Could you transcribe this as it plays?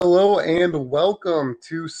hello, and welcome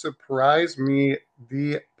to Surprise Me,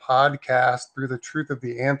 the podcast through the Truth of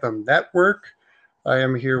the Anthem Network. I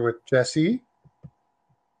am here with Jesse.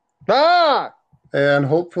 And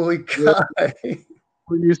hopefully Kai.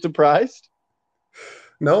 Were you surprised?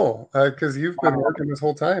 No, because you've been working this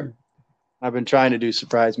whole time. I've been trying to do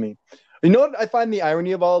Surprise Me. You know what I find the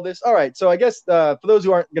irony of all of this? All right, so I guess for those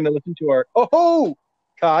who aren't going to listen to our...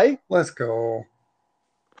 Kai? Let's go.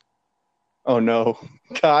 Oh, no.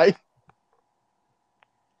 Kai?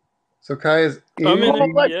 So Kai is in... I'm in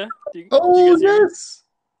it, yeah. Do you guys hear me? Yes!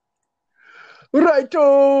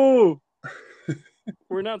 Righto!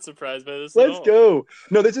 We're not surprised by this Let's go.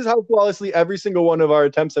 No, this is how flawlessly every single one of our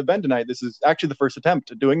attempts have been tonight. This is actually the first attempt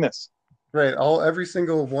at doing this. Right, every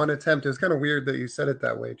single one attempt. It's kind of weird that you said it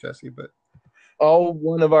that way, Jesse, but... All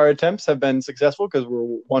one of our attempts have been successful because we're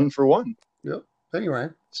 1 for 1. Yep. Anyway.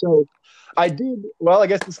 So I did, I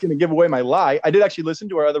guess this is going to give away my lie. I did actually listen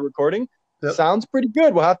to our other recording. Yep. Sounds pretty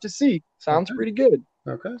good. We'll have to see. Sounds pretty good.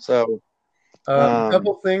 Okay. So a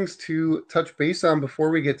couple things to touch base on before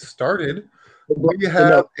we get started. We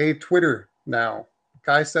have a Twitter now.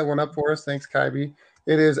 Kai set one up for us. Thanks, Kaiby.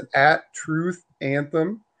 It is at Truth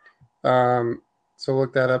Anthem. So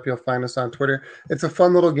look that up. You'll find us on Twitter. It's a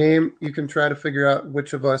fun little game. You can try to figure out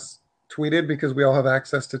which of us tweeted because we all have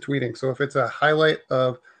access to tweeting. So if it's a highlight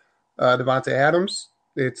of Devontae Adams,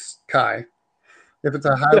 it's Kai. If it's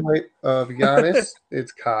a highlight of Giannis,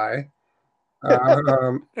 it's Kai.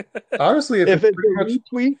 Honestly, if it's a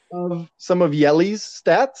retweet of some of Yeli's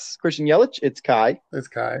stats, Christian Yelich, it's Kai. It's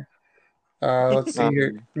Kai. Let's see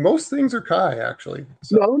here. Most things are Kai, actually.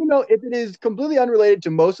 So. No. If it is completely unrelated to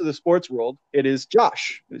most of the sports world, it is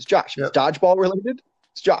Josh. It's Josh. Yep. It's dodgeball related.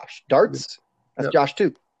 It's Josh. Darts. That's Josh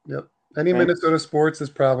too. Yep. Any Minnesota sports is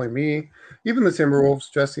probably me. Even the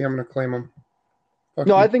Timberwolves, Jesse, I'm going to claim them.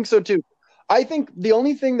 I think so too. I think the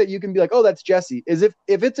only thing that you can be like, oh, that's Jesse, is if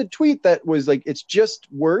it's a tweet that was like, it's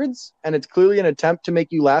just words and it's clearly an attempt to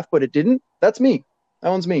make you laugh, but it didn't. That's me. That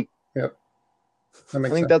one's me. Yep. I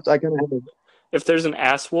think that's I kind of have If there's an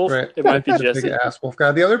ass wolf, it might be Jesse. Big ass wolf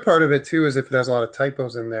guy. The other part of it too is if it has a lot of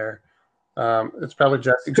typos in there, it's probably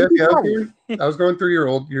Jesse. Jesse, I was going through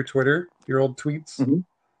your Twitter, your old tweets. Mm-hmm.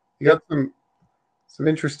 You got some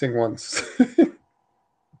interesting ones.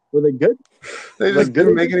 Were they good? They just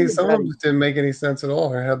didn't make any. Some of them just didn't make any sense at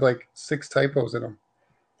all. I had like 6 typos in them.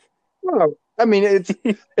 Well, I mean,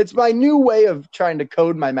 it's my new way of trying to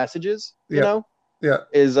code my messages. You know,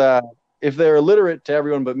 is if they're illiterate to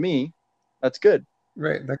everyone but me, that's good.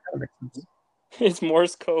 Right, that kind of makes sense. It's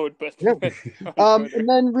Morse code, but and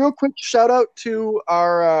then real quick shout out to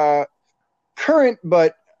our current,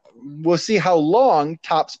 but we'll see how long,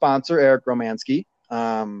 top sponsor Eric Romanski.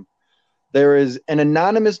 There is an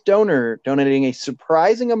anonymous donor donating a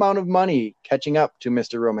surprising amount of money catching up to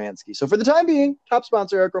Mr. Romanski. So for the time being, top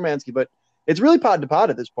sponsor Eric Romanski, but it's really pod to pod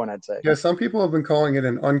at this point, I'd say. Yeah, some people have been calling it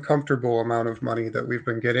an uncomfortable amount of money that we've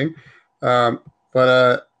been getting.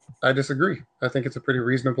 But I disagree. I think it's a pretty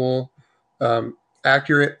reasonable,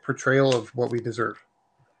 accurate portrayal of what we deserve.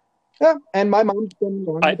 Yeah, and my mom's been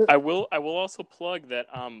I will also plug that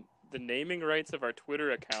the naming rights of our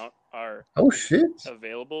Twitter account are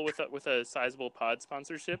available with a sizable pod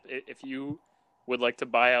sponsorship. If you would like to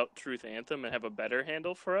buy out Truth Anthem and have a better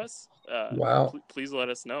handle for us, please let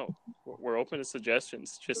us know. We're open to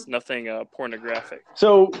suggestions, just nothing pornographic.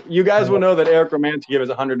 So you guys will know that Eric Romanski gave us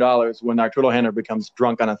 $100 when our Twitter handler becomes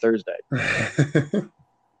drunk on a Thursday.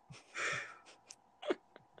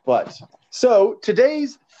 But so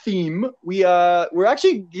today's theme, we're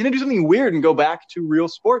actually gonna do something weird and go back to real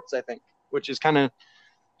sports, I think, which is kind of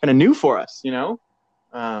new for us, you know.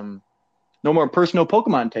 No more personal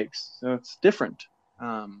Pokemon takes, so it's different.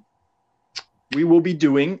 We will be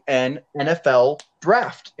doing an NFL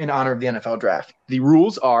draft in honor of the NFL draft. The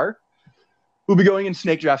rules are we'll be going in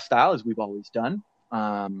snake draft style as we've always done.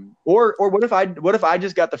 Or what if I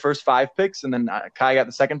just got the first 5 picks and then Kai got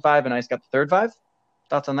the second 5 and I just got the third 5?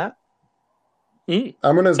 Thoughts on that? I'm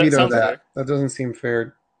going to veto that. Fair. That doesn't seem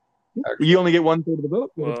fair. Actually. You only get 1/3 of the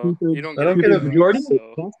vote. Well, you don't get a majority.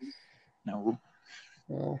 So. No.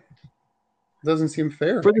 Well, it doesn't seem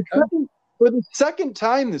fair. For the second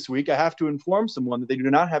time this week, I have to inform someone that they do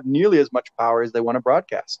not have nearly as much power as they want to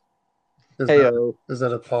broadcast. Is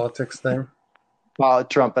that a politics thing?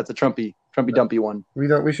 Trump. That's a Trumpy dumpy one.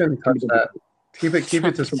 We shouldn't touch that. Keep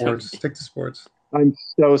it to sports. Stick to sports. I'm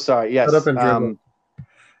so sorry. Yes. Shut up and dribble.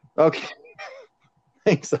 Okay.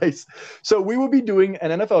 Thanks, Ice. So we will be doing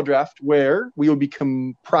an NFL draft where we will be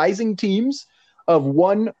comprising teams of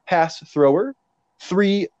 1 pass thrower,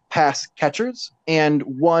 3 pass catchers, and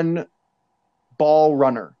 1 ball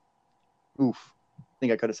runner. Oof.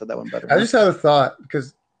 think I could have said that one better. I just had a thought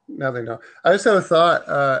because now they know. I just had a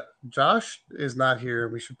thought. Josh is not here.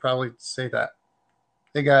 We should probably say that.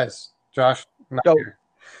 Hey guys, Josh not here.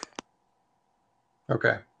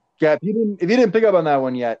 Okay. Yeah, if you didn't pick up on that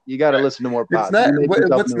one yet, you got to listen to more pods.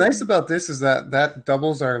 What's nice about this is that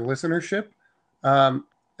doubles our listenership,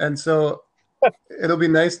 and so it'll be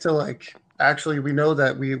nice to like actually we know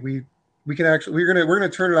that we can actually we're gonna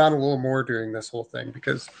turn it on a little more during this whole thing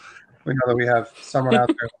because we know that we have someone out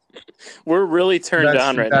there. We're really turned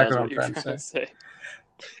on right now. Is what you're trying to say.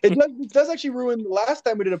 It does actually ruin. The last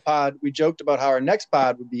time we did a pod, we joked about how our next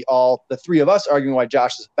pod would be all the three of us arguing why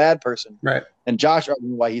Josh is a bad person, right? And Josh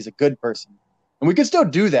arguing why he's a good person. And we could still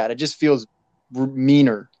do that. It just feels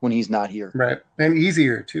meaner when he's not here, right? And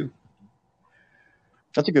easier too.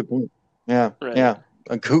 That's a good point. Yeah, right. Yeah.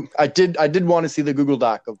 I did want to see the Google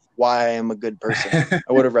Doc of why I am a good person.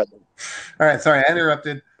 I would have read them. All right, sorry, I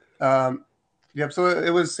interrupted. Yep. So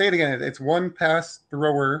it was, say it again. It's one pass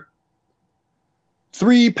thrower.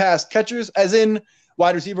 3 pass catchers, as in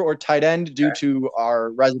wide receiver or tight end, due to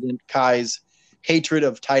our resident Kai's hatred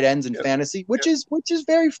of tight ends in fantasy, which is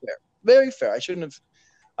very fair, very fair. I shouldn't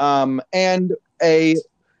have. And a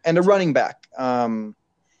running back.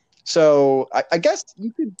 So I guess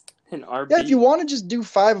you could. If you want to just do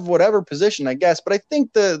 5 of whatever position, I guess. But I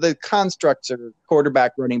think the constructs are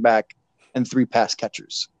quarterback, running back, and 3 pass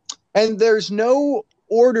catchers. And there's no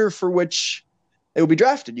order for which it will be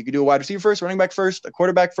drafted. You could do a wide receiver first, running back first, a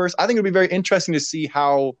quarterback first. I think it would be very interesting to see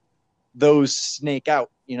how those snake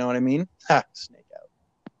out. You know what I mean? Snake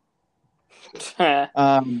out.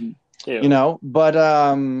 You know, but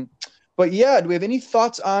yeah, do we have any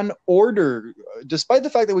thoughts on order? Despite the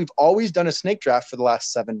fact that we've always done a snake draft for the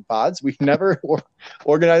last 7 pods, we've never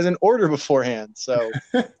organized an order beforehand. So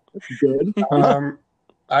that's good.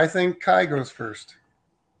 I think Kai goes first.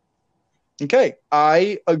 Okay,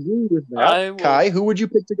 I agree with that. Kai, who would you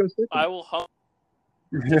pick to go second? I will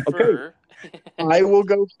defer. I will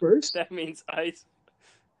go first. That means Ice.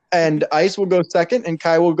 And Ice will go second, and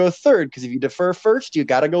Kai will go third, because if you defer first, you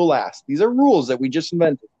got to go last. These are rules that we just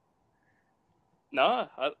invented. No,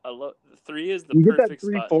 I love 3 is the perfect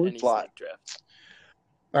spot in any snake draft.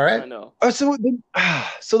 All right. I know. So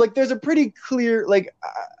like, there's a pretty clear like.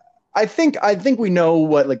 I think we know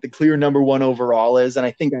what like the clear number 1 overall is, and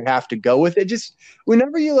I think I have to go with it. Just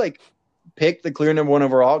whenever you like pick the clear number 1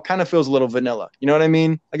 overall, it kind of feels a little vanilla. You know what I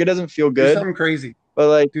mean? Like it doesn't feel good. Do something crazy. But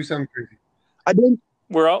like do something crazy. I didn't.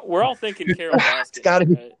 We're all thinking Carol Baskin. It's gotta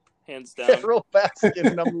be right? Hands down. Carol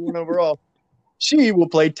Baskin, number 1 overall. She will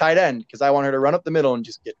play tight end because I want her to run up the middle and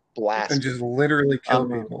just get blasted and just literally kill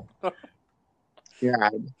people. Yeah.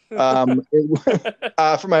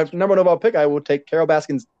 For my number 1 overall pick, I will take Carol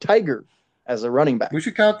Baskin's Tiger as a running back. We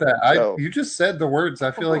should count that. You just said the words.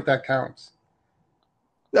 I feel like that counts.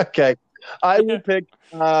 Okay. I will pick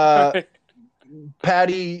Ice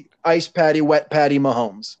Patty, Wet Patty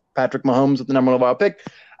Mahomes. Patrick Mahomes with the number 1 overall pick.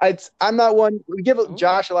 I'm not one. We give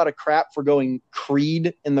Josh a lot of crap for going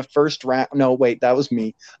Creed in the first round. No, wait, that was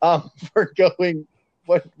me. For going.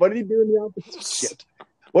 What did he do in the office? Shit.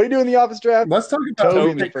 What do you do in the office draft? Let's talk about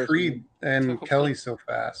Toby Creed and Kelly so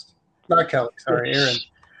fast. Not Kelly, sorry, Aaron.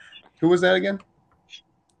 Who was that again?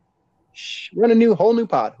 Run a whole new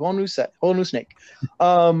pod, whole new set, whole new snake.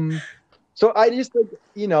 So I just like,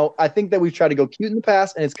 I think that we've tried to go cute in the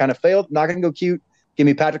past and it's kind of failed. Not going to go cute. Give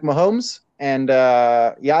me Patrick Mahomes, and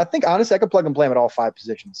I think honestly I could plug and play him at all 5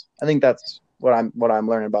 positions. I think that's what I'm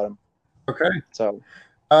learning about him. Okay. So,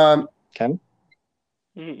 okay.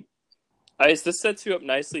 Ice, this sets you up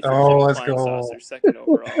nicely for let's go. Saucer second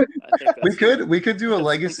overall. I think we could do a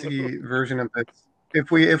legacy version of this. If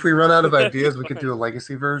we run out of ideas, we could do a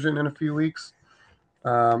legacy version in a few weeks.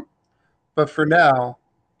 But for now,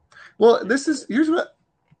 here's what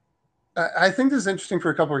I think this is interesting for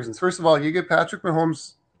a couple of reasons. First of all, you get Patrick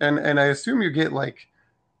Mahomes, and I assume you get like,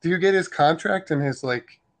 do you get his contract and his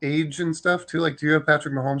like age and stuff too? Like, do you have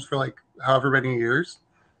Patrick Mahomes for like however many years?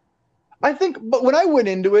 I think, but when I went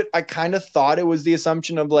into it, I kind of thought it was the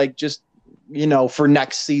assumption of like just, for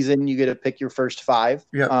next season you get to pick your first 5.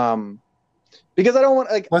 Yeah. Because I don't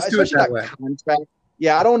want let's do it that way. Contract.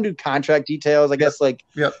 Yeah, I don't want to do contract details. I guess that's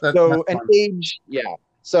an age. Yeah.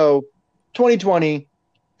 So 2020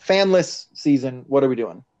 fanless season. What are we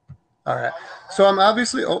doing? All right. So I'm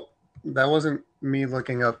obviously. Oh, that wasn't me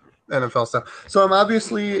looking up NFL stuff. So I'm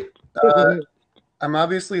obviously.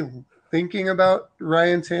 Thinking about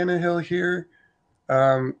Ryan Tannehill here,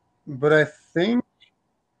 but I think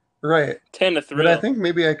Tannehill. But I think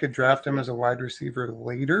maybe I could draft him as a wide receiver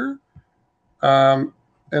later, and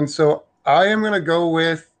so I am going to go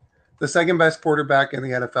with the second best quarterback in the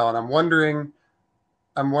NFL, and I'm wondering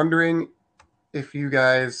I'm wondering who you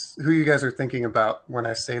guys are thinking about when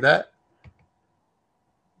I say that.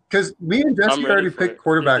 Because me and Jesse already picked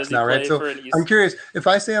quarterbacks now, right? So I'm curious, if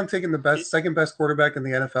I say I'm taking the second best quarterback in the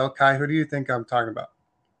NFL, Kai, who do you think I'm talking about?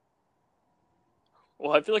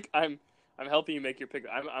 Well, I feel like I'm helping you make your pick.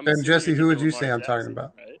 And Jesse, who would you say I'm talking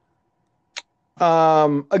about? Right?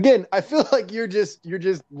 Again, I feel like you're just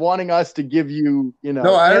wanting us to give you,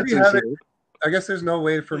 No, I already have it. I guess there's no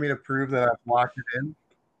way for me to prove that I've locked it in.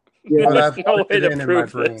 Yeah, but I've locked it in my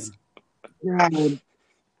brain. Yeah.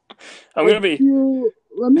 I'm gonna be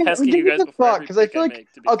asking you guys before because I feel like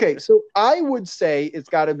okay. So I would say it's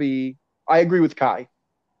got to be. I agree with Kai.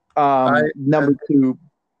 Number 2.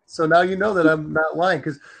 So now you know that I'm not lying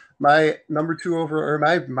because my number 2 or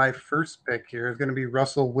my first pick here is going to be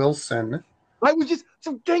Russell Wilson.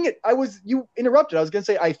 Dang it! You interrupted. I was going to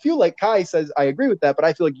say I feel like Kai says I agree with that, but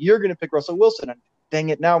I feel like you're going to pick Russell Wilson. And dang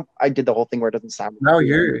it! Now I did the whole thing where it doesn't sound. Now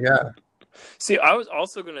yeah. See, I was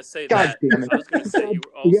also going to say God that. Damn it. I was going to say you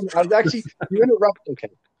were also. You interrupted. Okay,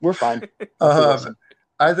 we're fine.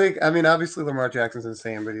 I think. I mean, obviously Lamar Jackson's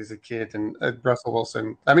insane, but he's a kid, and Russell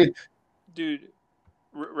Wilson. I mean, dude.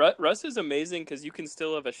 Russ is amazing because you can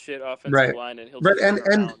still have a shit offensive line, and he'll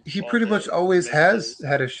and he pretty much always has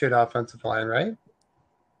had a shit offensive line, right?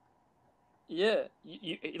 Yeah,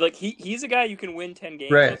 he's a guy you can win 10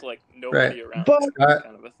 games with like nobody around, kind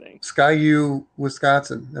of a thing. Sky U,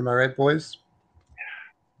 Wisconsin, am I right, boys?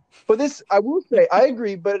 But this, I will say, I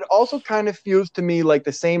agree, but it also kind of feels to me like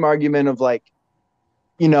the same argument of like,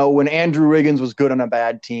 when Andrew Wiggins was good on a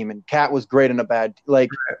bad team and Cat was great on a bad,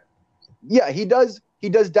 yeah, he does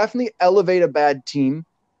definitely elevate a bad team,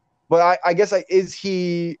 but I guess is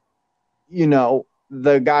he,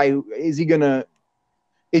 the guy who is he gonna?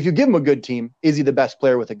 If you give him a good team, is he the best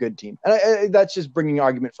player with a good team? And that's just bringing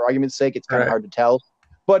argument for argument's sake. It's kind of hard to tell,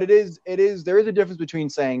 but there is a difference between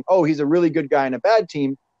saying, oh, he's a really good guy in a bad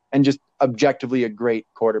team and just objectively a great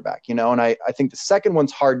quarterback, And I think the second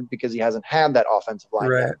one's hard because he hasn't had that offensive line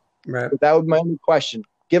yet. Right. But that would be my only question.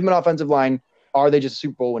 Give him an offensive line. Are they just a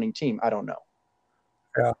Super Bowl winning team? I don't know.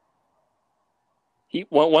 Yeah.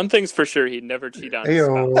 One thing's for sure, he'd never cheat on his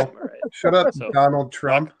spouse. Right? Shut up, Donald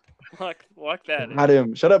Trump. Walk that. Not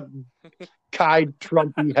him. Shut up, Kai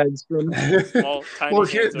Trumpy Hedstrom. Well,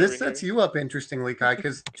 this sets you up interestingly, Kai,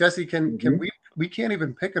 because Jesse, can we can't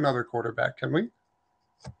even pick another quarterback, can we?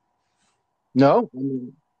 No.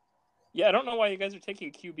 Yeah, I don't know why you guys are taking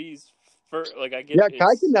QBs for I get. Yeah,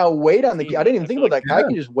 Kai can now wait on the. I didn't even think about that. Kai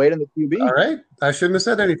can just wait on the QB. All right, I shouldn't have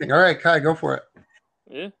said anything. All right, Kai, go for it.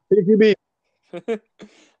 Yeah. Pick QB.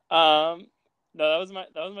 No, that was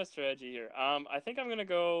my strategy here. I think I'm gonna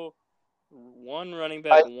go one running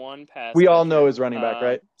back, one pass. We all know his running back,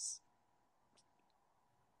 right?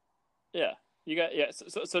 Yeah, you got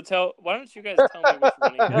So why don't you guys tell me which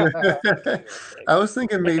running back? I was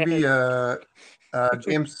thinking maybe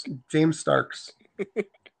James Starks.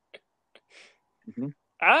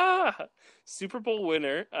 Super Bowl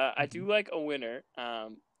winner. I do like a winner.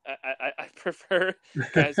 I prefer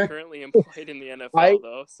guys currently employed in the NFL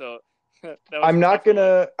though. So I'm not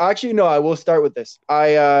gonna. Actually, no. I will start with this.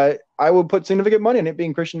 I will put significant money on it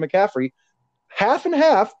being Christian McCaffrey, half and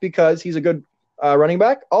half because he's a good running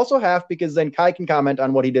back. Also half because then Kai can comment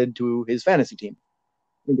on what he did to his fantasy team.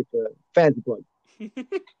 I think it's a fantasy plug.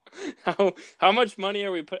 How much money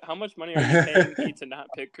are you paying me to not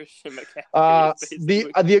pick Christian McCaffrey?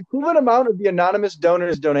 The equivalent amount of the anonymous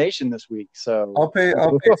donor's donation this week. So I'll pay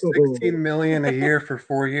 $16 million a year for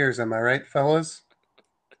 4 years. Am I right, fellas?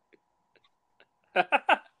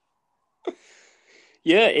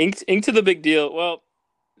 Yeah, ink to the big deal. Well,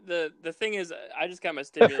 the thing is, I just got my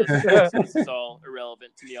stimulus. So this is all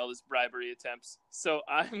irrelevant to me, all this bribery attempts. So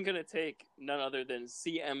I'm going to take none other than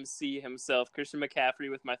CMC himself, Christian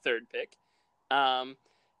McCaffrey, with my third pick. And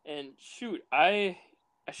shoot, I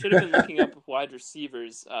should have been looking up wide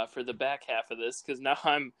receivers for the back half of this because now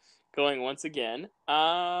I'm going once again.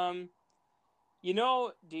 I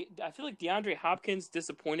feel like DeAndre Hopkins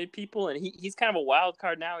disappointed people, and he's kind of a wild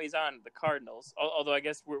card now. He's on the Cardinals, although I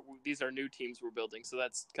guess these are new teams we're building, so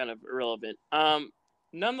that's kind of irrelevant.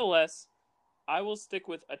 Nonetheless, I will stick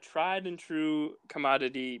with a tried and true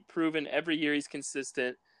commodity, proven every year he's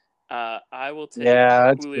consistent. I will take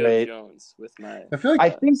Julio Jones with my. I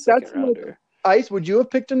think that's rounder. Ice. Would you have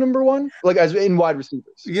picked a number one, as in wide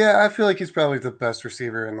receivers? Yeah, I feel like he's probably the best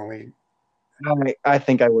receiver in the league. I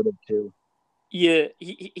think I would have too. Yeah,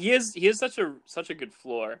 he has such a good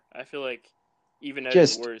floor. I feel like even at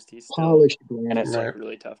his worst, he's still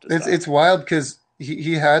really tough to stop. It's wild because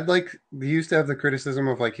he had he used to have the criticism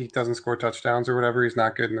of he doesn't score touchdowns or whatever. He's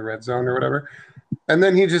not good in the red zone or whatever. And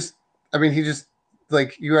then he just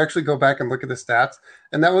like you actually go back and look at the stats,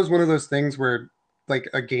 and that was one of those things where like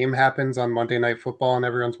a game happens on Monday Night Football and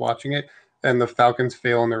everyone's watching it, and the Falcons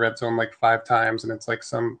fail in the red zone like 5 times, and it's like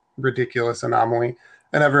some ridiculous anomaly,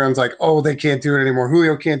 and everyone's like, oh, they can't do it anymore.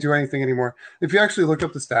 Julio can't do anything anymore. If you actually look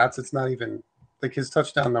up the stats, it's not even like his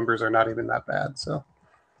touchdown numbers are not even that bad. So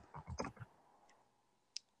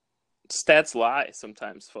stats lie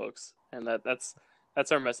sometimes, folks, and that's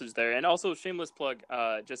our message there. And also, shameless plug,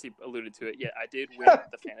 Jesse alluded to it. Yeah, I did win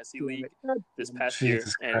the fantasy league this past year,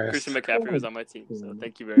 and Christian McCaffrey was on my team. So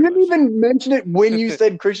thank you very much. You didn't even mention it when you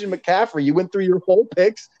said Christian McCaffrey. You went through your whole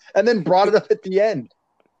picks and then brought it up at the end.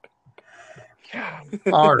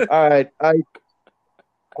 All right.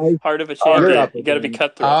 Heart of a champion. You got to be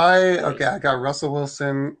cutthroat. I got Russell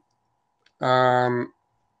Wilson. Man,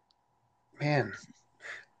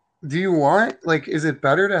 do you want like? Is it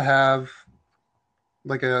better to have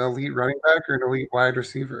like an elite running back or an elite wide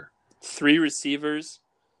receiver? 3 receivers.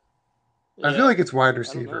 I feel like it's wide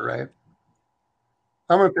receiver, right?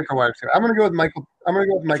 I'm gonna pick a wide receiver. I'm gonna go with Michael. I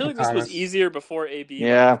feel like Thomas. This was easier before AB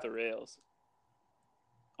went off the rails.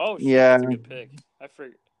 Oh, shit, that's a good pick. I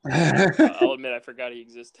forgot. I'll admit I forgot he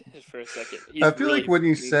existed for a second. I feel like when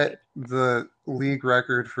you set the league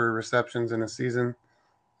record for receptions in a season,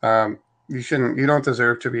 you don't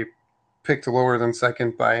deserve to be picked lower than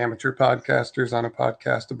second by amateur podcasters on a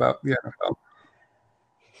podcast about the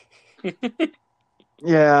NFL.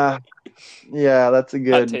 Yeah, that's a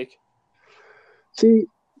good hot take. See,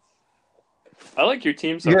 I like your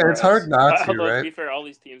team. It's hard not to, although, right? to be fair, all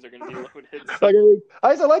these teams are going to be loaded.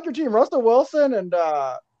 I like your team. Russell Wilson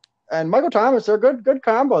and Michael Thomas. They're a good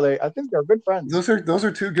combo. I think they're good friends. Those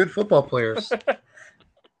are 2 good football players.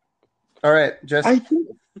 All right, Jesse.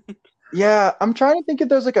 I'm trying to think if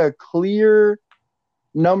there's like a clear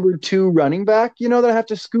number 2 running back, that I have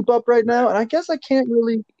to scoop up right now, and I guess I can't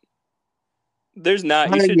really. There's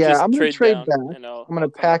not. You should just I'm trade trade down, back. I'm going to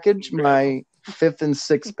package my 5th and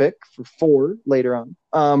 6th pick for 4 later on.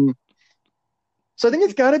 So I think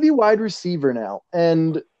it's got to be wide receiver now,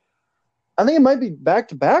 and I think it might be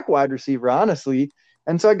back-to-back wide receiver, honestly.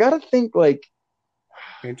 And so I got to think like.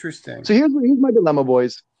 Interesting. So here's my dilemma,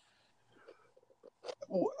 boys.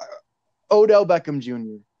 Odell Beckham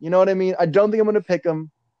Jr. You know what I mean? I don't think I'm going to pick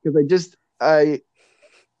him because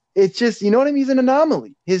it's just, you know what I mean? He's an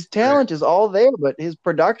anomaly. His talent is all there, but his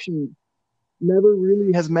production never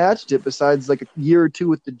really has matched it besides like a year or 2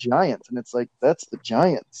 with the Giants. And it's like, that's the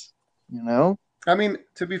Giants, I mean,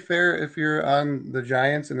 to be fair, if you're on the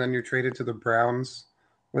Giants and then you're traded to the Browns,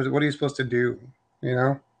 what are you supposed to do,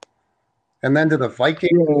 And then to the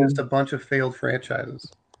Vikings, just a bunch of failed franchises.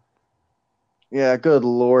 Yeah, good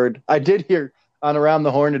Lord. I did hear on Around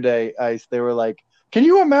the Horn today, they were like, can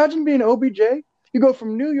you imagine being OBJ? You go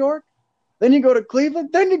from New York, then you go to Cleveland,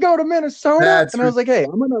 then you go to Minnesota. I was like, hey,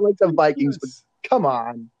 I'm going to like the Vikings, but come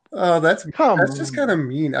on. Oh, that's just kind of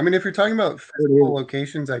mean. I mean, if you're talking about physical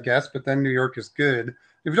locations, I guess, but then New York is good. If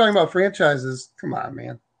you're talking about franchises, come on,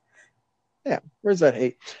 man. Yeah, where's that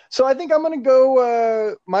hate? So I think I'm going to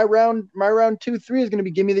go my round 2-3 is going to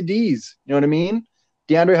be give me the D's. You know what I mean?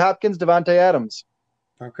 DeAndre Hopkins, Davante Adams.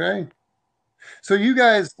 Okay. So you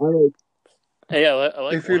guys, hey, I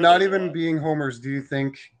like if you're not even being homers, do you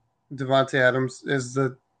think Davante Adams is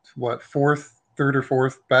the third or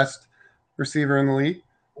fourth best receiver in the league?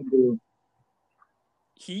 I do.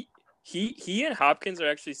 He and Hopkins are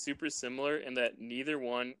actually super similar in that neither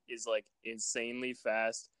one is like insanely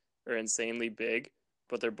fast or insanely big,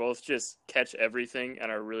 but they're both just catch everything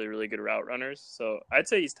and are really, really good route runners. So I'd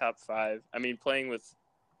say he's top 5. I mean, playing with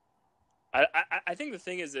I think the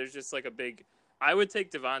thing is there's just like a big – I would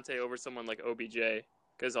take Davante over someone like OBJ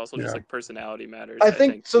because also just like personality matters. I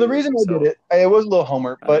think so. The reason I did it was a little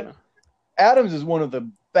homer, but Adams is one of the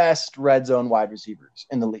best red zone wide receivers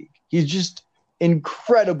in the league. He's just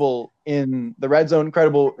incredible in the red zone,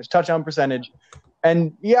 incredible his touchdown percentage.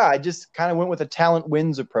 And, I just kind of went with a talent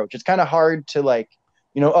wins approach. It's kind of hard to like,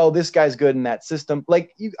 this guy's good in that system.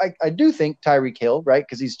 Like I do think Tyreek Hill, right,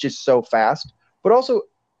 because he's just so fast. But also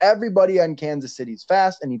everybody on Kansas City is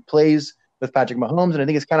fast, and he plays with Patrick Mahomes, and I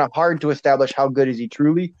think it's kind of hard to establish how good is he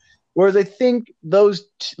truly. Whereas I think those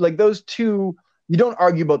two, you don't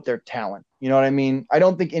argue about their talent. You know what I mean? I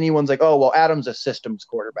don't think anyone's like, oh, well, Adam's a systems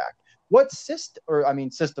quarterback.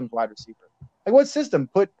 Systems wide receiver. Like, what system?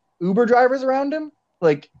 Put Uber drivers around him?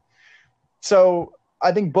 Like, so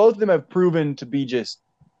I think both of them have proven to be just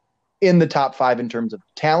in the top 5 in terms of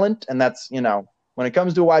talent, and that's, when it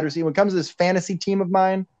comes to a wide receiver, when it comes to this fantasy team of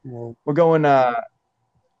mine, we're going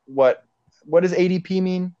what does ADP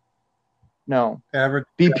mean? No. Average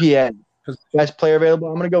BPA. Best player available.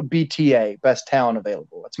 I'm going to go BTA, best talent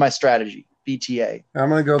available. That's my strategy. BTA. I'm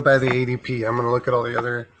going to go by the ADP. I'm going to look at all the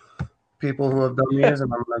other people who have done these,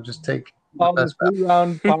 and I'm going to just take the best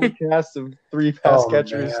 3-round podcast of 3 pass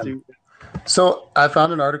catchers. So I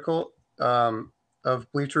found an article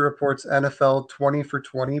of Bleacher Report's NFL 20 for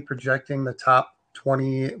 20 projecting the top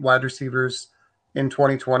 20 wide receivers in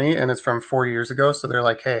 2020, and it's from 4 years ago. So they're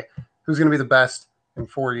like, hey, who's going to be the best in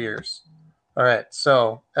 4 years? All right.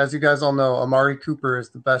 So as you guys all know, Amari Cooper is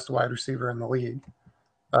the best wide receiver in the league.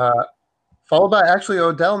 Followed by actually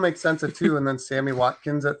Odell makes sense at 2, and then Sammy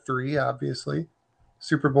Watkins at 3, obviously.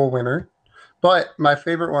 Super Bowl winner. But my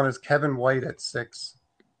favorite one is Kevin White at 6.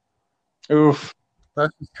 Oof.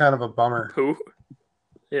 That's just kind of a bummer. Who?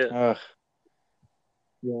 Yeah.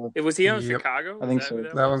 Yeah. Was he on Chicago? I think so.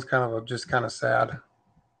 That one's kind of just kind of sad.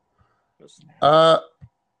 This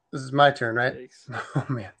is my turn, right? Oh,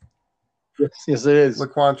 man. Yes, it is.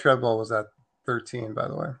 Laquan Treadwell was at 13, by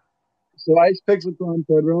the way. So Ice picks Laquan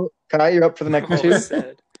Treadwell. Kai, you're up for the next 2.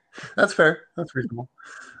 Sad. That's fair. That's reasonable.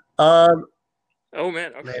 Oh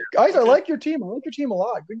man, okay. Guys, I like your team. I like your team a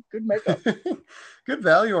lot. Good makeup. Good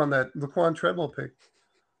value on that Laquan Treadwell pick.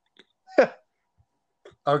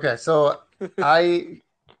 Okay, so I'm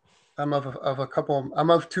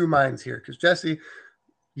of 2 minds here because Jesse,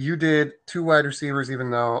 you did 2 wide receivers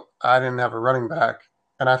even though I didn't have a running back,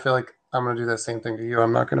 and I feel like I'm going to do that same thing to you.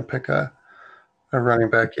 I'm not going to pick a running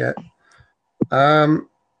back yet.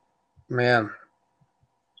 Man,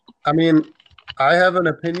 I mean, I have an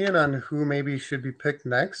opinion on who maybe should be picked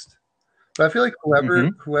next, but I feel like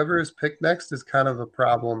whoever is picked next is kind of a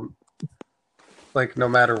problem, like no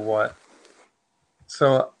matter what.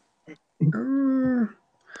 So I'm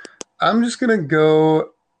just gonna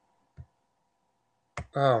go.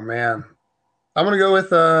 Oh man, I'm gonna go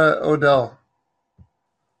with Odell.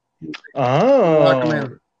 Lock him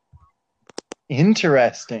in.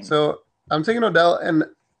 Interesting. So I'm taking Odell, and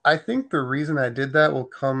I think the reason I did that will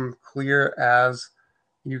come clear as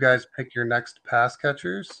you guys pick your next pass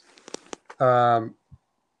catchers. Yeah,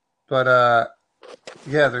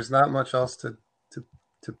 there's not much else to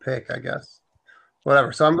pick, I guess.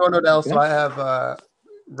 Whatever. So I'm going Odell. So I have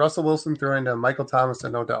Russell Wilson throwing to Michael Thomas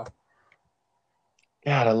and Odell.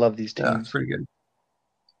 God, I love these teams. Yeah, it's pretty good.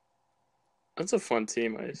 That's a fun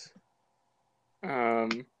team, Ice.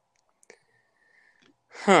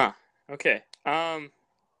 Okay.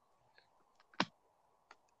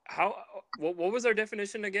 What was our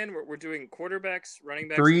definition again? We're doing quarterbacks, running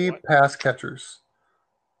backs, 3 pass catchers.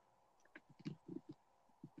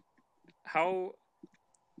 How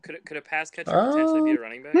could a pass catcher potentially be a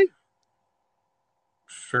running back?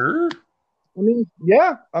 Sure. I mean,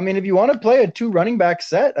 yeah. I mean, if you want to play a 2 running back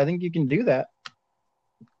set, I think you can do that.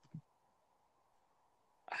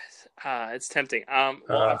 It's tempting.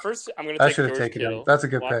 Well, first I'm going to take George Kittle. That's a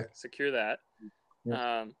good pick. Secure that.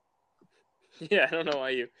 Yeah. Yeah, I don't know why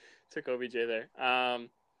you took OBJ there.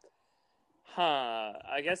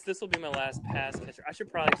 I guess this will be my last pass catcher. I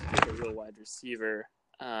should probably take a real wide receiver.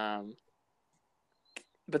 But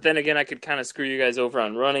then again, I could kind of screw you guys over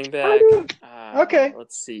on running back. Okay.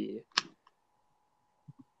 Let's see.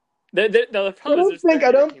 The problem is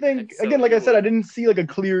I don't think. Again, like I said, I didn't see like a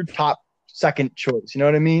clear top second choice. You know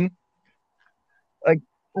what I mean? Like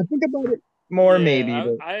I think about it more, maybe.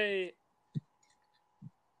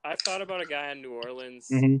 I thought about a guy in New Orleans.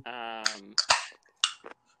 Mm-hmm.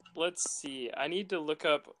 Let's see. I need to look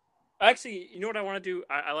up. Actually, you know what I want to do?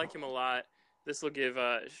 I like him a lot. This will give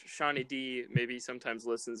Shawnee D maybe sometimes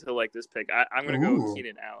listens. He'll like this pick. I'm going to go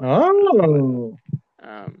Keenan Allen.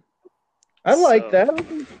 Oh. I like that.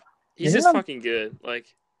 He's just fucking good.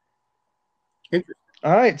 Like.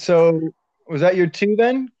 All right. So was that your 2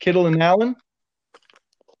 then? Kittle and Allen?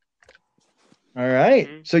 All right.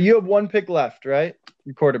 Mm-hmm. So you have 1 pick left, right?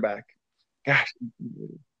 Your quarterback. Gosh.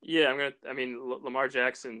 Yeah, Lamar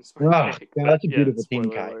Jackson's. Wow, yeah, that's a beautiful team,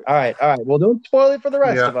 Kai. All right. Well, don't spoil it for the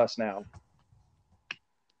rest of us now.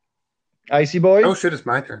 Icy boy. Oh shit, it's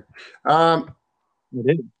my turn. It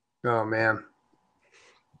is. Oh man.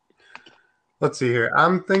 Let's see here.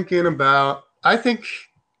 I'm thinking about. I think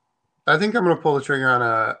I'm going to pull the trigger on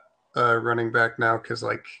a running back now because,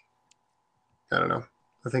 like, I don't know.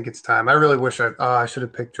 I think it's time. I really wish I should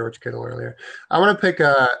have picked George Kittle earlier. I'm going to pick.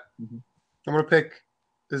 I'm going to pick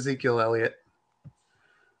Ezekiel Elliott.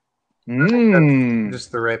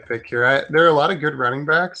 Just the right pick here. There are a lot of good running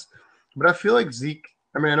backs, but I feel like Zeke.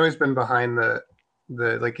 I mean, I know he's been behind the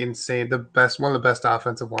like insane, one of the best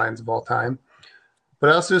offensive lines of all time,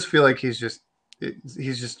 but I also just feel like he's just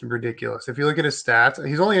ridiculous. If you look at his stats,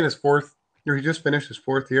 he's only in his 4th, or he just finished his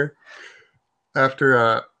 4th year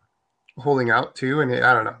after holding out too, and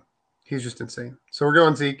I don't know, he's just insane. So we're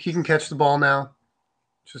going Zeke. He can catch the ball now.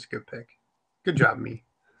 It's just a good pick. Good job, me.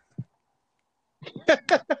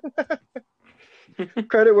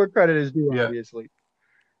 Credit where credit is due, obviously.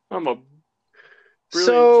 I'm a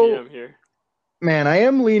brilliant GM here. Man, I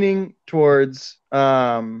am leaning towards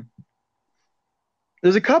there's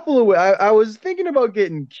a couple of I was thinking about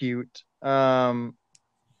getting cute. But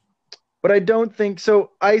I don't think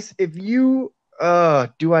so. Ice, if you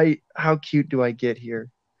how cute do I get here?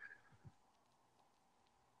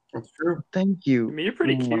 That's true. Thank you. I mean, you're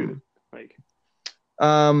pretty cute. Like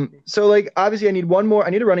so like obviously I need one more. I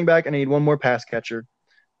need a running back and I need one more pass catcher.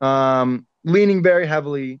 Leaning very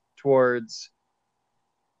heavily towards.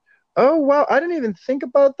 Oh wow, I didn't even think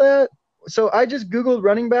about that. So I just Googled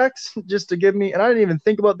running backs just to give me, and I didn't even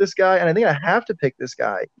think about this guy, and I think I have to pick this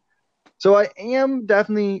guy. So I am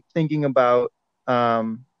definitely thinking about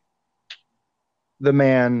the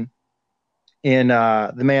man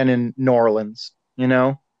in New Orleans. You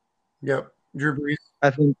know. Yep, Drew Brees.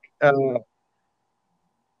 I think.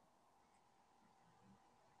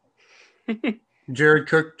 Jared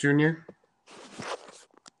Cook Jr.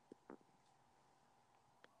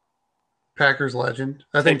 Packers legend.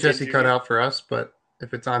 I think Jesse cut out for us, but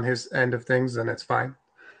if it's on his end of things, then it's fine.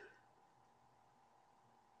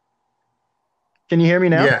 Can you hear me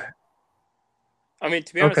now? Yeah. I mean,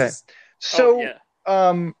 to be honest. Okay. So,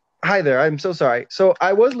 hi there. I'm so sorry. So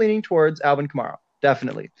I was leaning towards Alvin Kamara,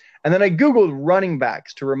 definitely. And then I Googled running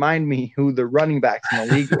backs to remind me who the running backs in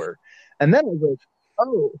the league were. And then I was like,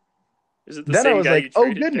 oh. Is it the then same I was guy like,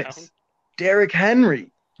 oh, goodness. Down? Derrick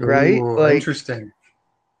Henry, right? Ooh, like, interesting.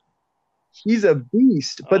 He's a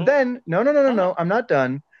beast. But then, no. I'm not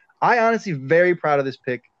done. I honestly very proud of this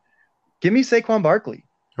pick. Give me Saquon Barkley.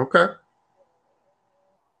 Okay.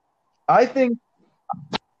 I think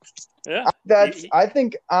I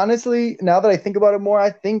think honestly, now that I think about it more, I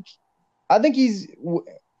think he's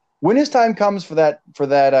when his time comes for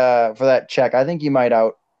that check, I think he might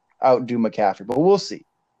outdo McCaffrey, but we'll see.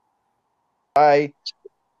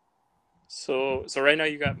 So right now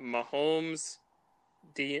you got Mahomes,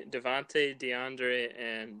 Devontae, DeAndre,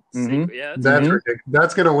 and mm-hmm. Yeah, that's ridiculous.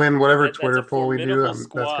 That's gonna win whatever Twitter poll we do. That's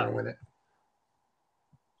gonna win it.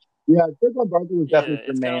 Yeah, Saquon Barkley was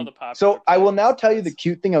definitely the man. So I will now tell you the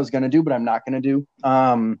cute thing I was going to do, but I'm not going to do.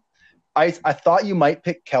 I thought you might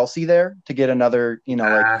pick Kelsey there to get another,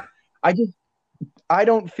 I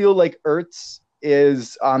don't feel like Ertz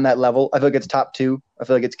is on that level. I feel like it's top two. I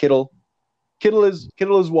feel like it's Kittle. Kittle is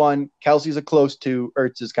one. Kelsey's a close two.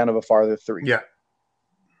 Ertz is kind of a farther three. Yeah.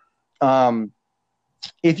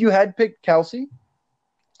 If you had picked Kelsey,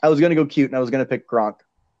 I was going to go cute and I was going to pick Gronk.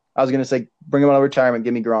 I was going to say, bring him out of retirement,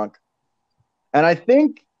 give me Gronk. And I don't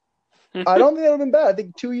think that would have been bad. I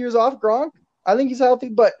think 2 years off Gronk. I think he's healthy,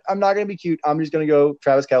 but I'm not going to be cute. I'm just going to go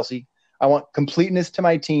Travis Kelce. I want completeness to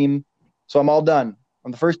my team, so I'm all done.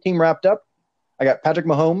 On the first team wrapped up, I got Patrick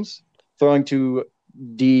Mahomes throwing to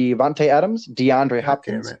Devontae Adams, DeAndre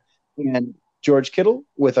Hopkins, and George Kittle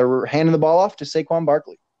with a handing the ball off to Saquon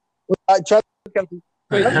Barkley. Travis Kelce.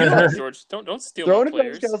 George, don't steal Throwing my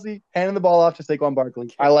players. to Travis Kelce, handing the ball off to Saquon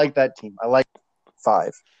Barkley. I like that team. I like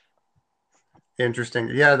 5. Interesting.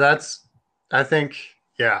 Yeah, I think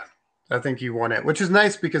you won it, which is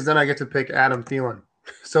nice because then I get to pick Adam Thielen.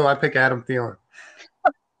 So I pick Adam Thielen.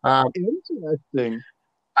 Interesting.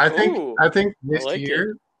 I think this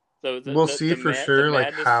year we'll see for sure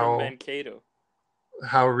like how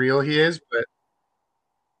real he is, but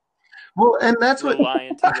and that's what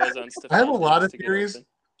I have a lot of theories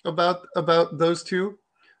about those two.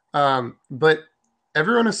 But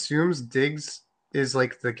everyone assumes Diggs is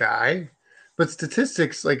like the guy, but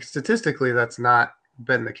statistically that's not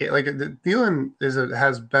been the case. Like Thielen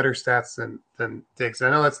has better stats than Diggs. I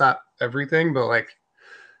know that's not everything, but like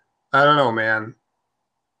I don't know, man.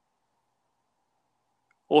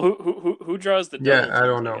 Well, who draws the double teams, I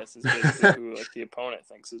don't know. I guess is basically who like the opponent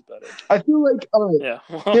thinks is better. I feel like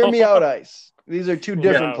hear me out, Ice. These are two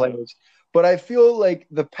different players, but I feel like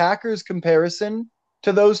the Packers comparison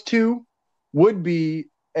to those two would be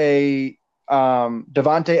a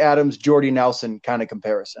Devontae Adams, Jordy Nelson kind of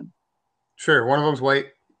comparison. Sure, one of them's white.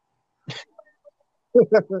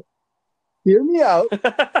 Hear me out.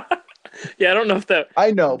 Yeah, I don't know if that.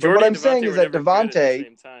 I know, but what I'm saying is that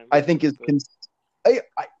Devontae, I think, is.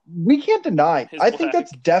 We can't deny. I think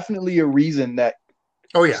that's definitely a reason that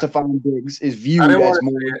Stephon Diggs is viewed as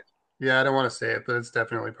more. Yeah, I don't want to say it, but it's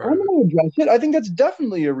definitely part of it. I'm going to address it. I think that's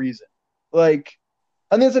definitely a reason. Like,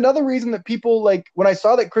 and there's another reason that people like when I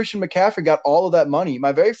saw that Christian McCaffrey got all of that money.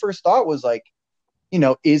 My very first thought was like,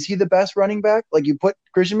 is he the best running back? Like, you put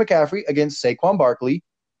Christian McCaffrey against Saquon Barkley.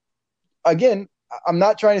 Again, I'm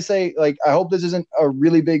not trying to say like I hope this isn't a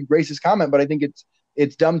really big racist comment, but I think it's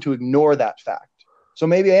it's dumb to ignore that fact. So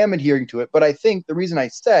maybe I am adhering to it, but I think the reason I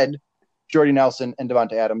said Jordy Nelson and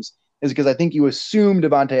Davante Adams is because I think you assume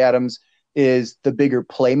Davante Adams is the bigger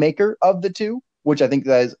playmaker of the two, which I think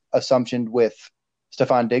that is assumption with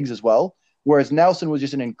Stefon Diggs as well. Whereas Nelson was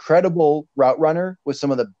just an incredible route runner with some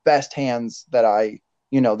of the best hands that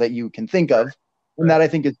that you can think of, and that I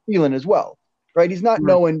think is Thielen as well. Right? He's not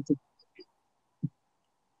known to.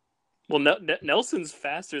 Well, Nelson's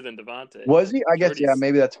faster than Davante. Was he? I guess, yeah,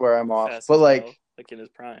 maybe that's where I'm off. But like in his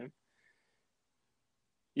prime.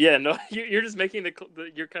 Yeah, no, you're just making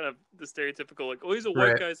you're kind of the stereotypical, like, oh, he's a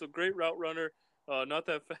white guy, so great route runner, not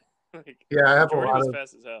that fast. Like, yeah, I have a lot of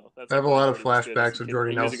fast as hell. I have a lot of flashbacks of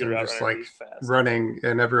Jordy Nelson just like running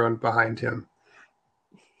and everyone behind him,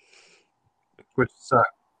 which sucked.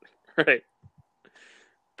 Right.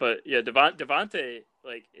 But yeah, Davante,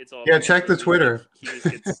 like, it's all. Yeah, check the Twitter. He just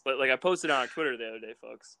gets, like I posted on Twitter the other day,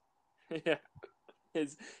 folks. Yeah.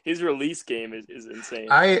 His release game is insane.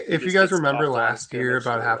 If you guys remember last year,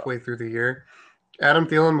 about halfway through the year, Adam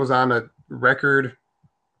Thielen was on a record,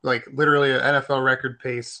 like literally an NFL record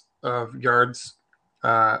pace of yards,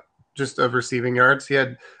 just of receiving yards. He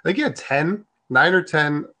had 9 or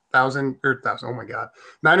 10,000 oh my God,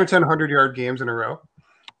 9 or 10 100-yard games in a row.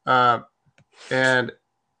 And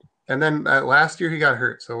then last year he got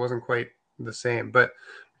hurt, so it wasn't quite the same. But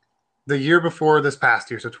the year before this past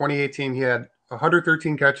year, so 2018, he had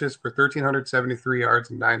 113 catches for 1,373 yards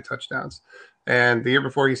and 9 touchdowns. And the year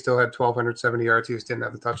before, he still had 1,270 yards. He just didn't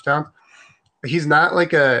have the touchdown. He's not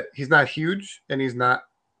huge, and he's not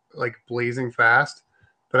like blazing fast.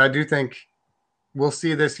 But I do think we'll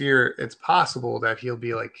see this year. It's possible that he'll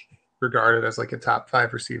be like regarded as like a top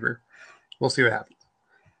 5 receiver. We'll see what happens.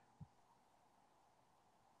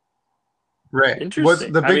 Right.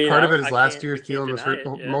 Interesting. The big part of it is last year Thielen was hurt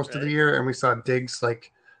most of the year, and we saw Diggs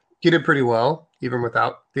he did pretty well even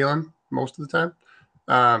without Thielen most of the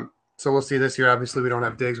time. So we'll see this year. Obviously, we don't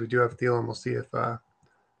have Diggs. We do have Thielen. We'll see if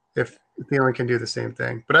Thielen can do the same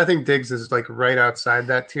thing. But I think Diggs is like right outside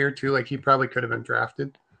that tier too. Like he probably could have been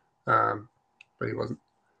drafted, but he wasn't.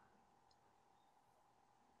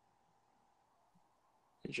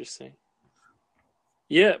 Interesting.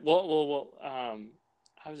 Yeah. Well.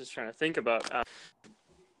 I was just trying to think about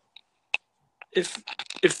if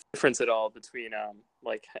difference at all between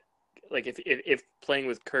like if playing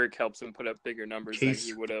with Kirk helps him put up bigger numbers than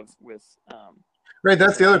he would have with right.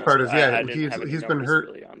 That's the other part is he's been hurt.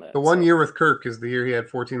 Really the one year with Kirk is the year he had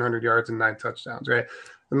 1,400 yards and 9 touchdowns, right?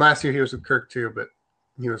 And last year he was with Kirk too, but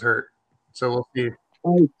he was hurt. So we'll see.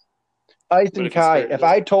 Ice and Kai, if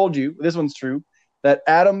I told you this one's true that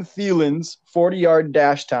Adam Thielen's 40-yard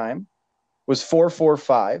dash time was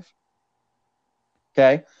 4.45.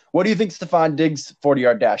 Okay, what do you think Stefon Diggs'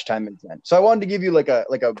 40-yard dash time is then? So I wanted to give you like a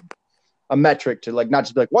metric to like not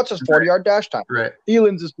just be like what's his 40-yard dash time? Right.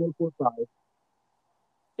 Thielen's is 4.45.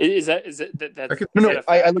 Is that no?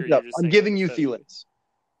 I looked it up. I'm giving you Thielen's.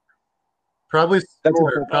 Probably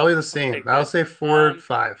the same. Okay, I'll say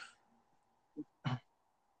 4.5.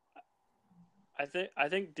 I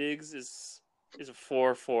think Diggs is a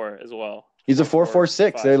 4.4 as well. He's a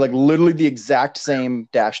 4.46. They're like literally the exact same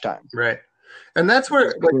dash time. Right. And that's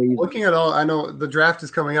where looking at all, I know the draft is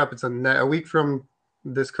coming up. It's a week from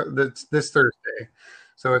this Thursday.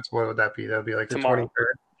 So it's, what would that be? That would be like tomorrow.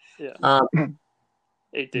 The 23rd. Yeah.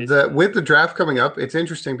 8 days. With the draft coming up, it's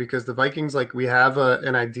interesting because the Vikings, like we have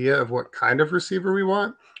an idea of what kind of receiver we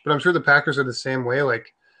want, but I'm sure the Packers are the same way.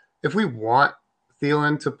 Like if we want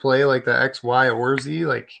Thielen to play like the X, Y, or Z,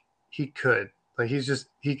 like he could. Like he's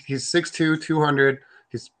 6'2", 200.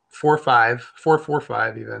 He's 4'5",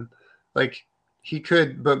 4'5" even. Like he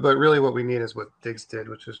could, but really what we need is what Diggs did,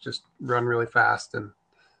 which is just run really fast. And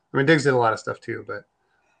I mean, Diggs did a lot of stuff too, but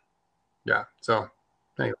yeah. So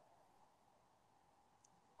anyway.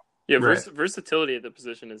 Yeah, versatility at the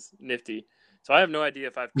position is nifty. So I have no idea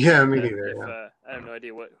if I've me neither. I have no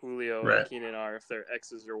idea what Julio and Keenan are, if they're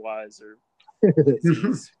X's or Y's or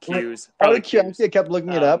Z's, Q's. I kept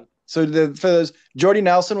looking it up. So for those, Jordy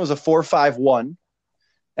Nelson was a 4.51,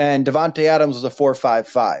 and Davante Adams was a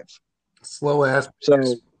 4.55. Slow ass. So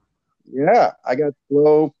yeah, I got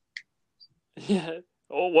slow. Yeah.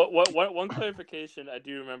 Oh, what one clarification I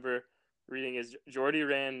do remember reading is Jordy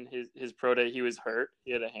ran his pro day. He was hurt.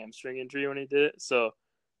 He had a hamstring injury when he did it. So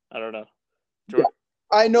I don't know. Yeah,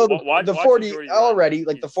 I know the 40 already.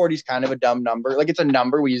 Like the 40 is kind of a dumb number. Like it's a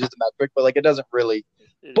number we use as a metric, but like it doesn't really.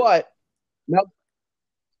 But now.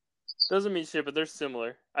 Doesn't mean shit, but they're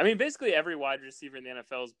similar. I mean, basically every wide receiver in the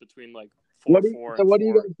NFL is between like 4.4. What do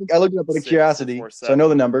you guys think? I looked it up out of curiosity, so I know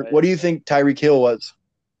the number. Right? What do you think Tyreek Hill was?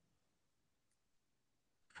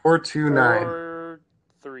 4.29.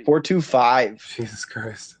 4.3. 4.25. Jesus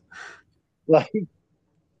Christ. Like,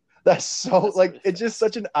 that's so, That's like, really it's just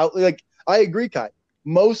fast. such an outlet. Like, I agree, Kai.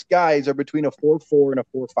 Most guys are between a 4.4 and a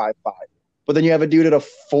 4.55. But then you have a dude at a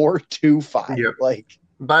 4.25. Yep. Like,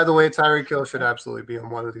 by the way, Tyreek Hill should absolutely be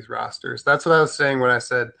on one of these rosters. That's what I was saying when I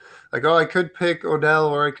said, like, oh, I could pick Odell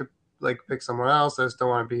or I could, like, pick someone else. I just don't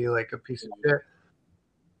want to be, like, a piece of shit.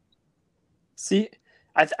 See,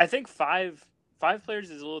 I think five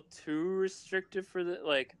players is a little too restrictive for the,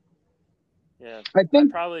 like, yeah. I think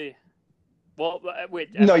I'd probably. Well, wait.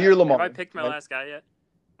 No, you're Lamar. Have I picked my last guy yet?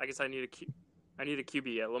 I guess I need a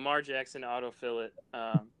QB yet. Lamar Jackson, autofill it.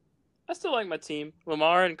 I still like my team.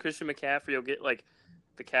 Lamar and Christian McCaffrey will get, like,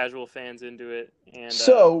 the casual fans into it, and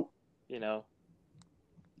so you know,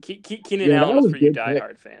 Keenan Allen was for you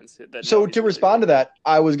diehard fans. So to respond to that,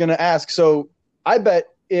 I was going to ask. So I bet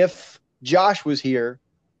if Josh was here,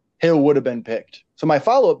 Hill would have been picked. So my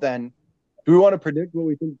follow up then: do we want to predict what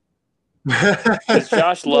we think? Because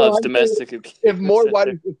Josh loves domestic. If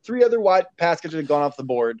three other wide pass catchers had gone off the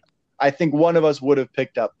board, I think one of us would have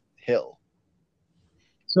picked up Hill.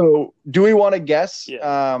 So do we want to guess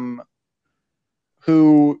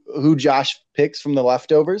who Josh picks from the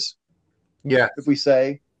leftovers? Yeah. If we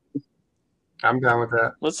say, I'm down with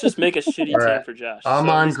that. Let's just make a shitty team for Josh. I'm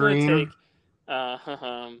on Green.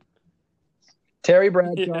 Terry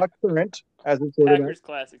Bradshaw, current as his quarterback. Packers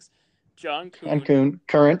classics. John Kuhn. And Kuhn,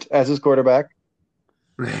 current as his quarterback.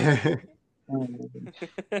 I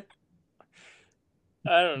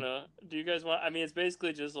don't know. Do you guys want? I mean, it's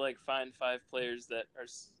basically just like find 5 players that are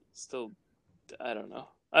still. I don't know.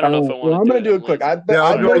 I don't know if I want. Well, I'm going to do it quick. I'm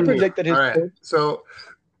going to predict that his. All right. So,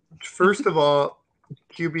 first of all,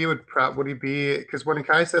 QB would he be? Because when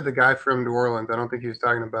Kai said the guy from New Orleans, I don't think he was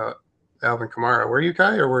talking about Alvin Kamara. Were you,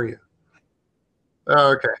 Kai, or were you?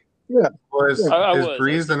 Oh, okay. Yeah. Is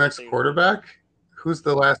Breeze the next quarterback? Who's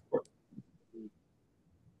the last?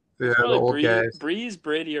 Yeah, the old guys. Breeze,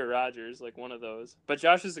 Brady, or Rodgers, like one of those. But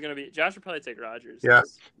Josh is going to be. Josh will probably take Rodgers. Yeah.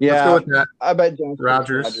 Yeah. Let's go with that. I bet Josh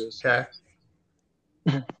Rodgers. Okay.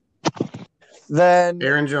 Then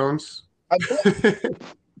Aaron Jones. I bet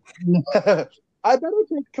he'll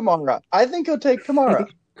take Kamara. I think he'll take Kamara.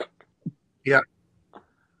 Yeah.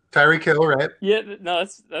 Tyreek Hill, right? Yeah, no,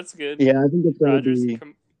 that's good. Yeah, I think it's Rodgers,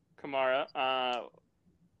 Kamara.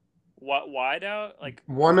 Wide out, like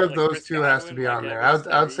one of those Chris two Godwin, has to be on there.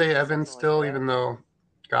 I would say Evans still, like even though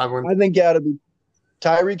Godwin. I think it'll be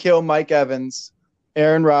Tyreek Hill, Mike Evans,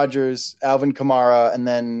 Aaron Rodgers, Alvin Kamara, and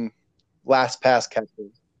then last pass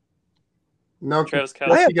catchers. No,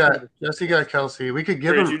 Jesse got Kelsey. We could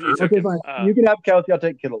give him. Okay, fine. You can have Kelsey. I'll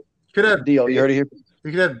take Kittle. Could have deal. You heard it here.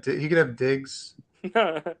 He could have Diggs.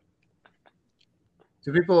 Do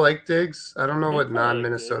people like Diggs? I don't know what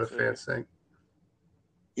non-Minnesota fans think.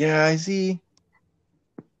 Yeah, I see.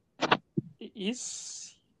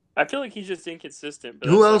 I feel like he's just inconsistent. But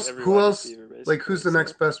who else? Like, who's the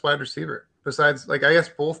next best wide receiver besides? Like, I guess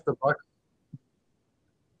both the Bucs.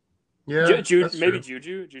 Yeah, maybe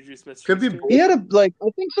Juju Smith. Could be. He had I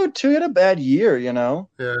think so too. He had a bad year, you know.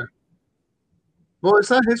 Yeah. Well, it's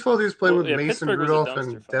not his fault. He was playing with Mason Rudolph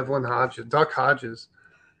and Devlin Hodges, Duck Hodges.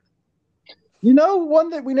 You know, one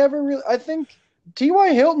that we never really. I think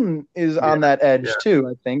T.Y. Hilton is on that edge too.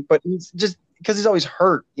 I think, but he's just because he's always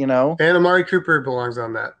hurt, you know. And Amari Cooper belongs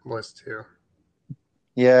on that list too.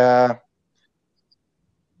 Yeah.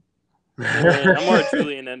 I'm more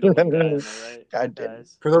Julian Edelman guy, right? I did.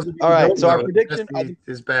 For those of you all right, so our prediction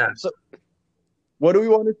is bad. So, what do we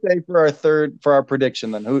want to say for our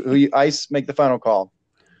prediction then? Who Ice make the final call?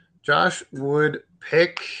 Josh would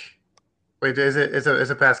pick. Wait, is it? It's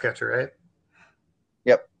a pass catcher, right?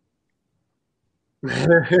 Yep.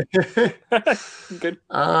 Good.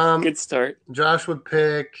 Good start. Josh would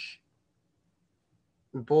pick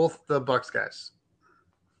both the Bucs guys.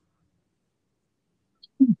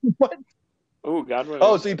 What? Oh, Godwin.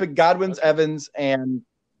 Oh, so you pick Godwin's, Evans, and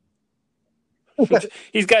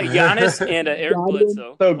he's got Giannis and Eric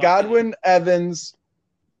Bledsoe. So Godwin, Evans,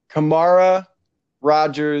 Kamara,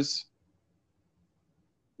 Rodgers,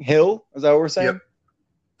 Hill. Is that what we're saying? Yep.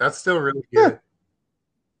 That's still really good.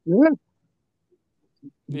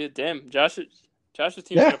 Yeah, damn. Josh's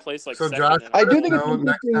team's gonna place like. So Josh, I do think it's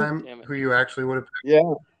next time who you actually would have picked.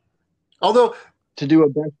 Yeah. Although to do a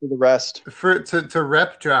best for the rest, to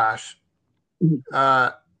rep Josh,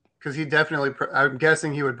 because he definitely. I'm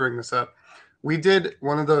guessing he would bring this up. We did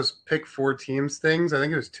one of those pick 4 teams things. I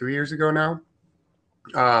think it was 2 years ago now.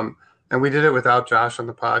 And we did it without Josh on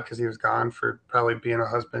the pod because he was gone for probably being a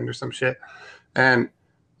husband or some shit. And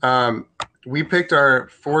we picked our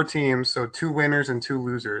 4 teams, so 2 winners and 2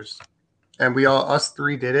 losers. And us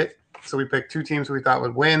 3 did it. So we picked 2 teams who we thought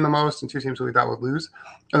would win the most and 2 teams who we thought would lose.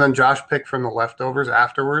 And then Josh picked from the leftovers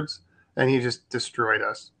afterwards, and he just destroyed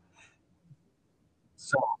us.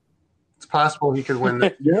 So it's possible he could win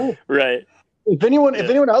this. Yeah. Right. If anyone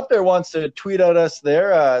out there wants to tweet at us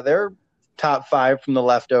their top 5 from the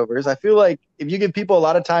leftovers, I feel like if you give people a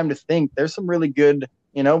lot of time to think, there's some really good,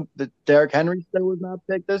 the Derrick Henry still was not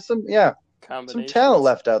picked. There's some talent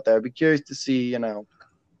left out there. I'd be curious to see,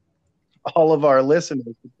 all of our listeners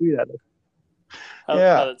to tweet at us.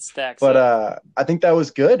 How it stacks but up. I think that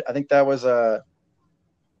was good. I think that was a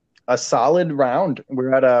solid round.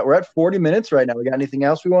 We're at 40 minutes right now. We got anything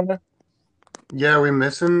else we want to? Yeah, we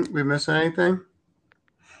missing anything?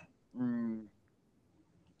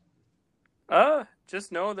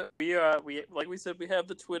 Just know that we like we said, we have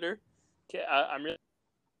the Twitter. I'm really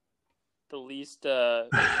the least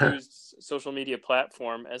used social media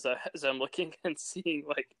platform as I'm looking and seeing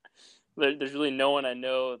like there's really no one I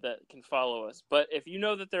know that can follow us. But if you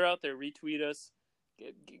know that they're out there, retweet us,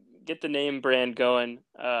 get the name brand going.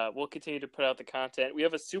 We'll continue to put out the content. We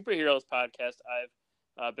have a superheroes podcast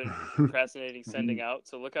I've been procrastinating sending out,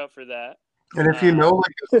 so look out for that. And if you know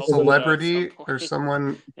like a celebrity or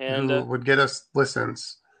someone who would get us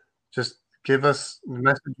listens, just message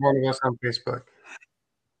one of us on Facebook.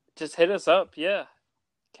 Just hit us up,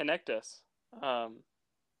 connect us.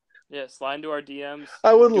 Slide into our DMs.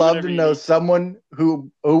 I would love to know someone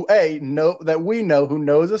who A, that we know who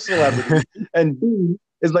knows a celebrity, and B,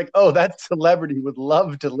 is like, oh, that celebrity would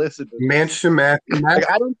love to listen to Max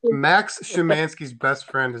Szymanski's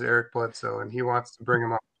best friend is Eric Bledsoe, and he wants to bring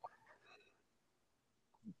him up.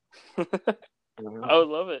 I would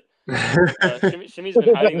love it. Shimmy's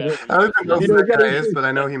been hiding that. I don't even know who that guy is, but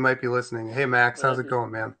I know he might be listening. Hey, Max, how's it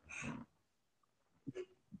going, man?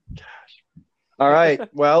 All right.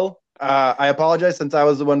 Well, I apologize since I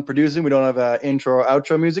was the one producing. We don't have intro or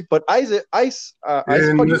outro music, but Ice. In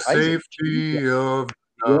the safety of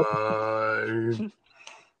night.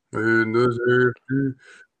 In the safety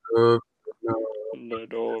of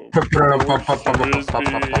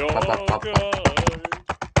night.